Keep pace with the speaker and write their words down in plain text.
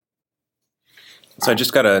So I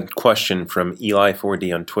just got a question from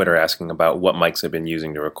Eli4D on Twitter asking about what mics I've been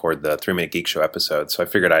using to record the 3 Minute Geek Show episode. So I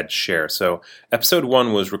figured I'd share. So episode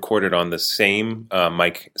 1 was recorded on the same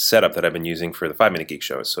mic setup that I've been using for the 5 Minute Geek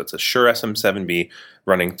Show. So it's a Shure SM7B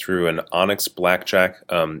running through an Onyx Blackjack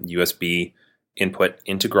USB input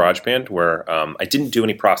into GarageBand, where I didn't do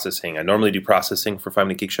any processing. I normally do processing for 5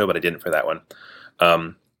 Minute Geek Show, but I didn't for that one.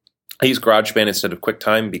 I use GarageBand instead of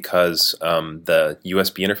QuickTime because the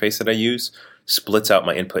USB interface that I use splits out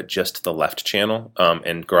my input just to the left channel,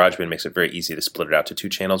 and GarageBand makes it very easy to split it out to 2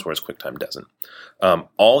 channels, whereas QuickTime doesn't.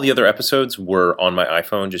 All the other episodes were on my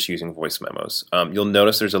iPhone just using voice memos. You'll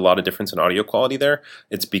notice there's a lot of difference in audio quality there.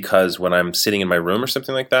 It's because when I'm sitting in my room or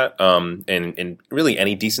something like that, and in really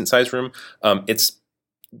any decent-sized room,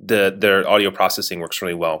 their audio processing works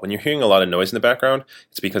really well. When you're hearing a lot of noise in the background,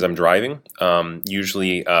 it's because I'm driving.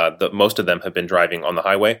 Usually, most of them have been driving on the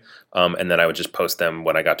highway, and then I would just post them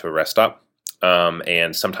when I got to a rest stop.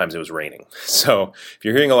 And sometimes it was raining. So if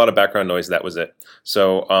you're hearing a lot of background noise, that was it.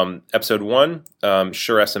 So episode 1,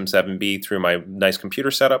 Shure SM7B through my nice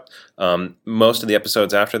computer setup. Most of the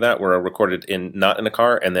episodes after that were recorded not in a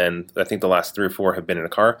car, and then I think the last 3 or 4 have been in a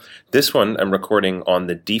car. This one I'm recording on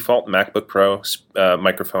the default MacBook Pro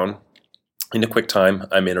microphone into QuickTime.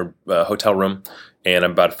 I'm in a hotel room, and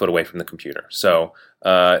I'm about a foot away from the computer. So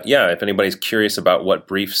if anybody's curious about what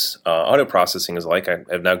Brief's audio processing is like, I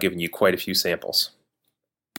have now given you quite a few samples.